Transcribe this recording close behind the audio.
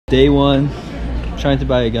Day one, trying to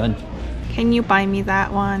buy a gun. Can you buy me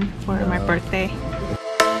that one for my birthday?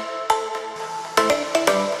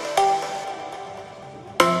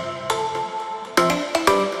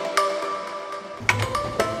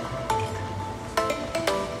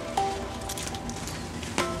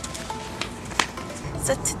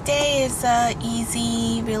 So today is a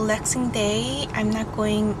easy, relaxing day. I'm not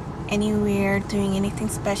going anywhere, doing anything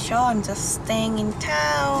special. I'm just staying in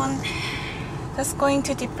town, just going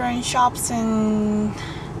to different shops and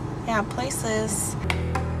places.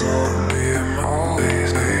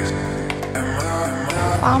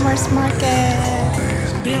 Farmers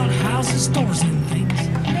market. Build houses, stores, and things.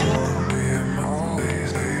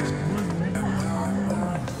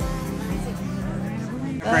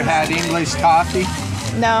 Ever had English coffee?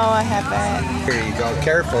 No, I haven't. Here you go.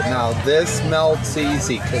 Careful. Now this melts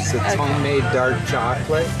easy because it's homemade dark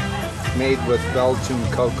chocolate made with Belgian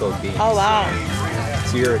cocoa beans. Oh wow.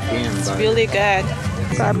 It's European, It's but really good.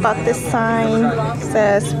 So I bought this sign. It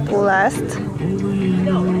says blessed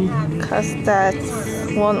because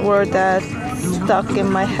that's one word that stuck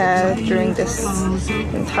in my head during this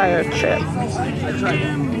entire trip.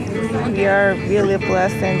 We are really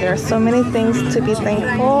blessed and there are so many things to be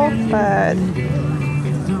thankful, but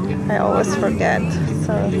I always forget.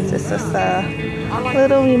 So this is a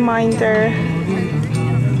little reminder.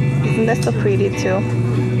 Isn't that so pretty too?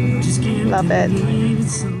 Love it.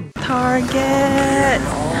 Target.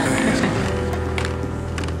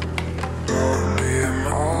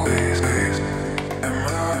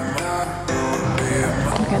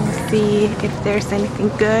 I'm gonna see if there's anything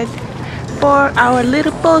good for our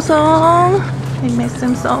little bosom. I miss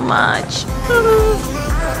him so much.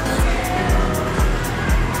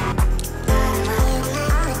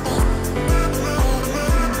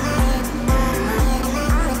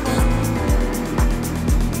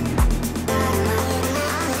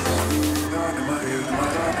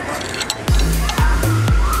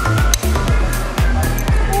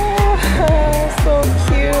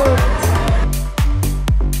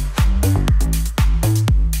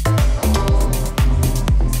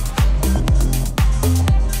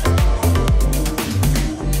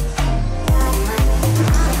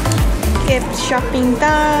 Shopping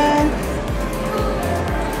done.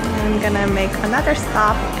 I'm gonna make another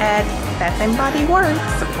stop at Bath and Body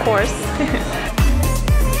Works, of course.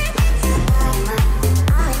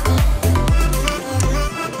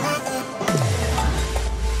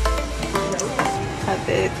 I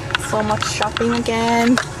did so much shopping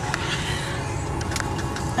again.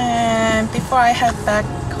 And before I head back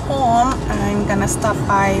home, I'm gonna stop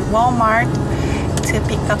by Walmart to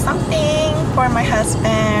pick up something for my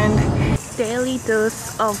husband. Daily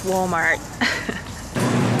dose of Walmart.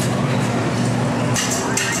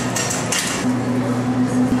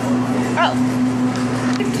 Oh,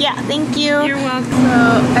 yeah, thank you. You're welcome.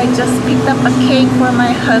 So I just picked up a cake for my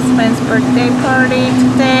husband's birthday party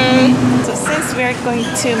today. So since we're going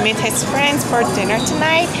to meet his friends for dinner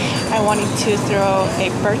tonight, I wanted to throw a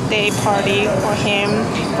birthday party for him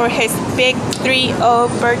for his big 3-0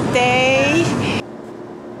 birthday.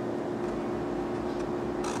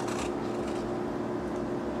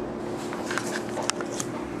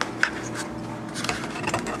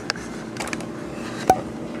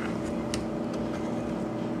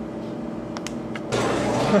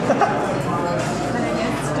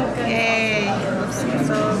 Yay, looks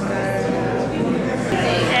so good.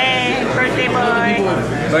 Hey, birthday boy.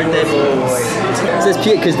 Birthday boy. It says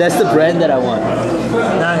Pete because that's the brand that I want.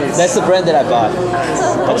 Nice. That's the brand that I bought.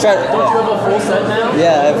 I tried. Don't you have a full set now?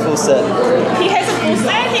 Yeah, I have a full set. He has a full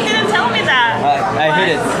set? He didn't tell me that. I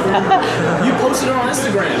hit it. You posted it on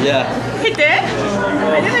Instagram. Yeah. He did?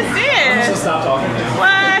 I didn't see it. So stop talking now.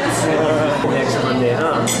 What? Next Monday,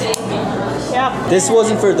 huh? Yep. This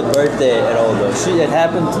wasn't for the birthday at all though. It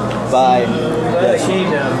happened by Let it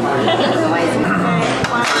came down. 1,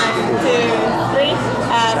 2, 3.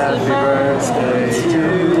 Happy birthday to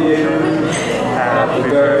you. Happy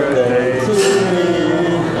birthday to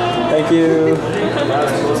you. Thank you.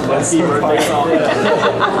 That's the most fancy birthday song.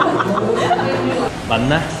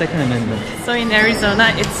 맞나? Second Amendment. So in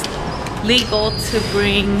Arizona, it's legal to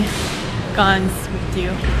bring guns with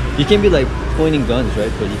you. You can be like pointing guns,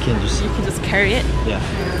 right? But you can just carry it. yeah.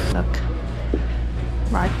 Look,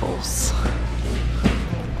 rifles.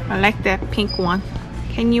 I like that pink one.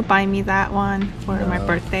 Can you buy me that one for my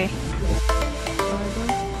birthday?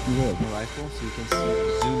 You have a rifle, so you can see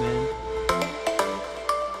zoom in.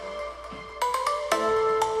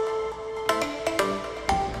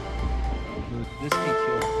 This can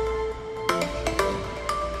kill.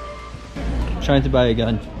 Trying to buy a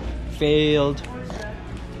gun. Failed.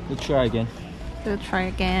 We'll try again. We'll try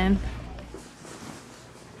again.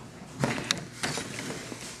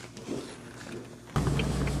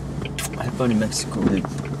 I've been in Mexico.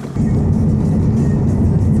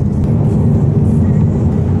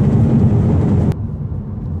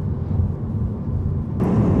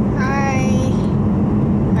 Hi.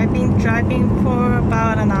 I've been driving for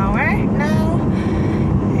about an hour now,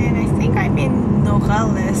 and I think I'm in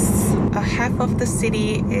Nogales. Half of the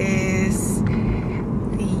city is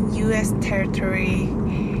the US territory,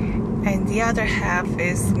 and the other half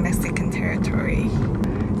is Mexican territory.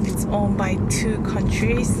 It's owned by two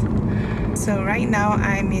countries. So right now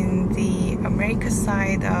I'm in the America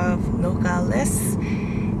side of Nogales,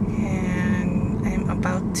 and I'm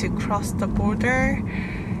about to cross the border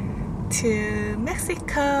to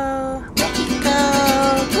Mexico. Mexico!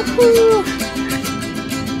 Woohoo!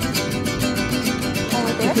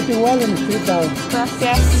 Over there.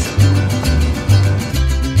 Gracias.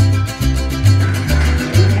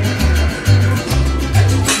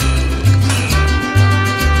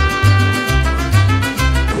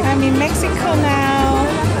 I'm in Mexico now,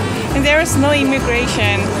 and there is no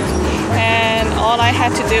immigration, and all I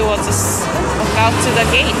had to do was just walk out to the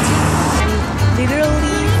gate. I'm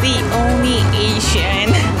literally the only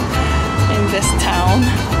Asian in this town.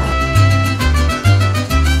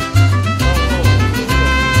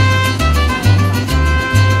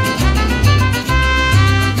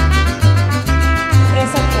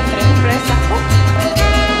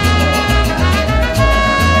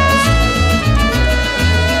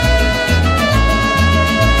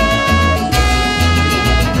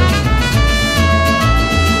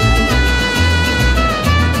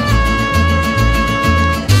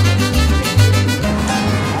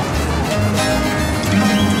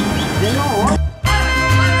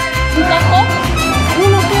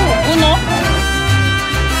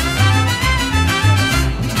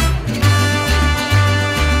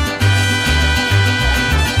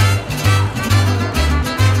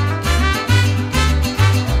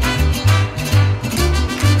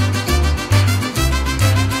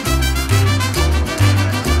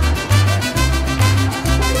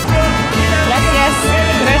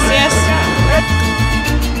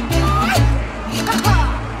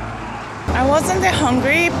 I wasn't that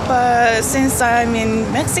hungry, but since I'm in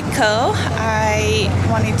Mexico, I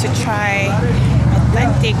wanted to try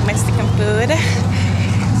authentic Mexican food.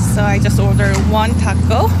 So I just ordered one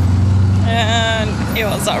taco, and it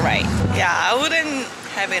was alright. Yeah, I wouldn't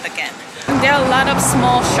have it again. There are a lot of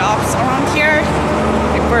small shops around here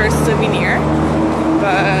for souvenir,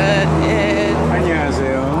 but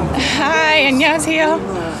안녕하세요. Hi, 안녕하세요.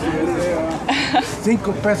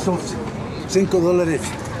 5 pesos, $5.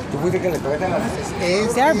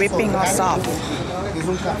 They're ripping us off.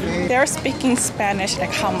 They're speaking Spanish,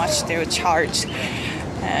 like how much they would charge.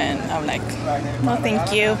 And I'm like, no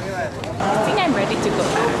thank you. I think I'm ready to go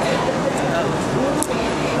back.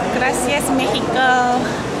 Gracias, Mexico.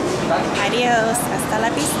 Adios. Hasta la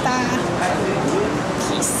vista.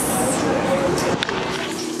 Peace.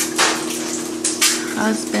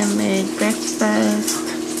 Husband made breakfast.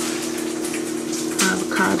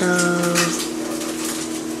 Avocados.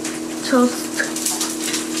 Toast,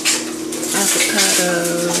 avocado,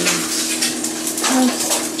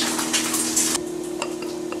 toast.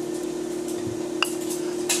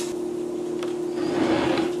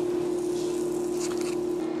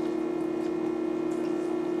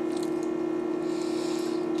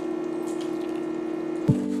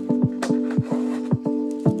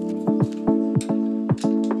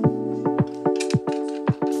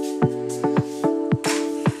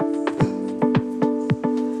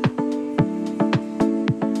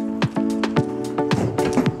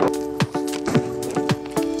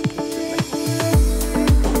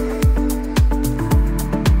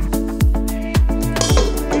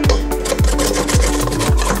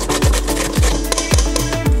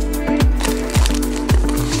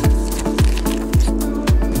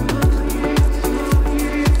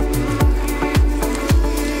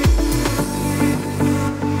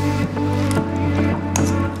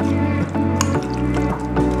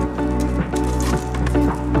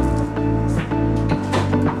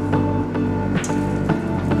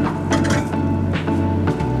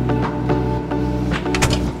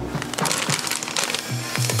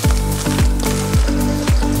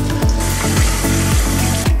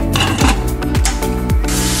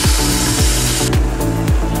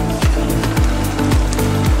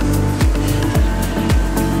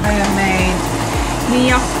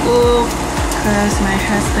 미역국 because my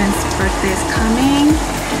husband's birthday is coming,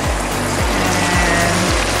 and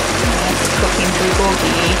I'm cooking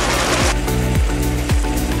bulgogi.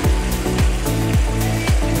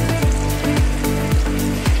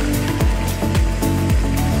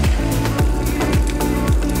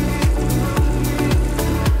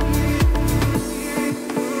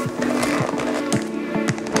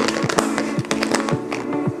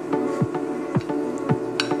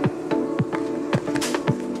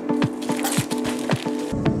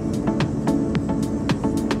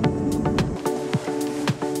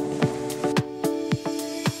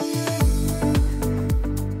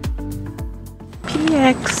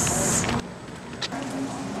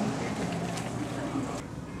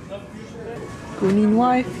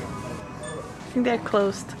 team.gooninwife. I think they're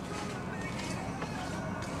closed.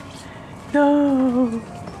 No.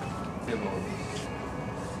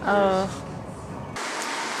 Oh.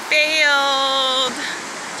 Failed.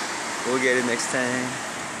 We'll get it next time.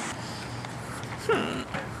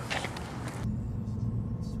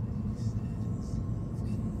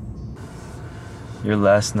 Your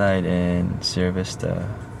last night in Sierra Vista.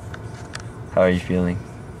 How are you feeling?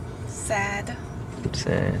 Sad.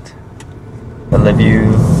 Sad. I love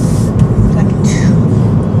you.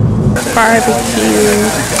 Barbecue.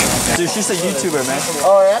 Dude, she's a YouTuber, man.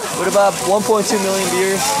 Oh, yeah? What about 1.2 million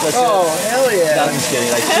viewers? That's it. Hell yeah. No, I'm just kidding.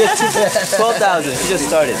 Like, she had 12,000. She just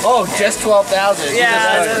started. Oh, just 12,000. Yeah,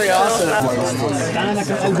 That's really awesome.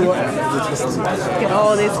 Look at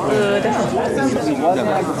all this food.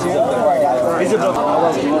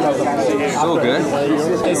 So good.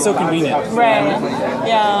 It's so convenient. Right.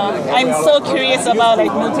 Yeah. I'm so curious about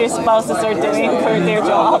like military spouses are doing for their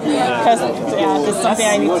job. Because yeah, that's something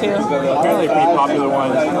I need to. Apparently a pretty popular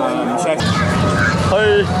one. Check. We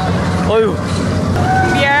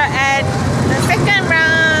are at the second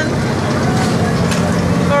round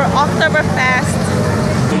for Oktoberfest.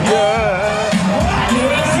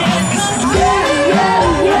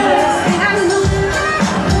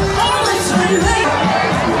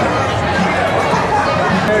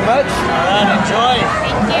 Very much. Enjoy.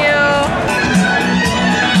 Thank you.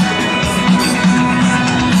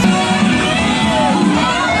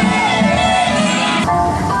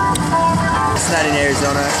 It's not in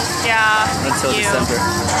Arizona Yeah. until thank you. December.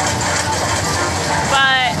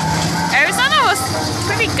 But Arizona was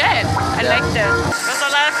pretty good. I liked it. It was a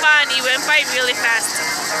lot of fun. It went by really fast.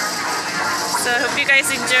 So I hope you guys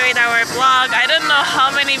enjoyed our vlog. I don't know how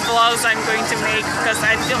many vlogs I'm going to make because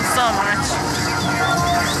I film so much.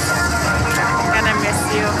 I'm gonna miss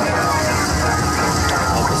you.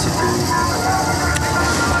 I'll miss you too.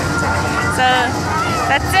 So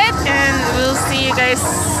that's it, and we'll see you guys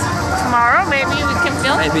tomorrow. Maybe we can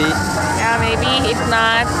film. Maybe. Yeah, maybe. If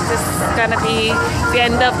not, this is gonna be the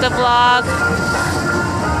end of the vlog.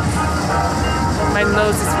 My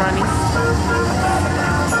nose is running.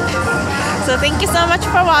 So thank you so much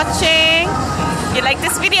for watching. If you like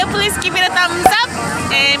this video, please give it a thumbs up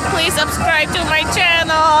and please subscribe to my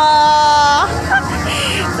channel.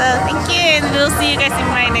 So thank you, and we'll see you guys in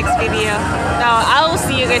my next video. No, I will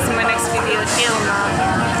see you guys in my next video. Till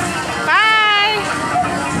now.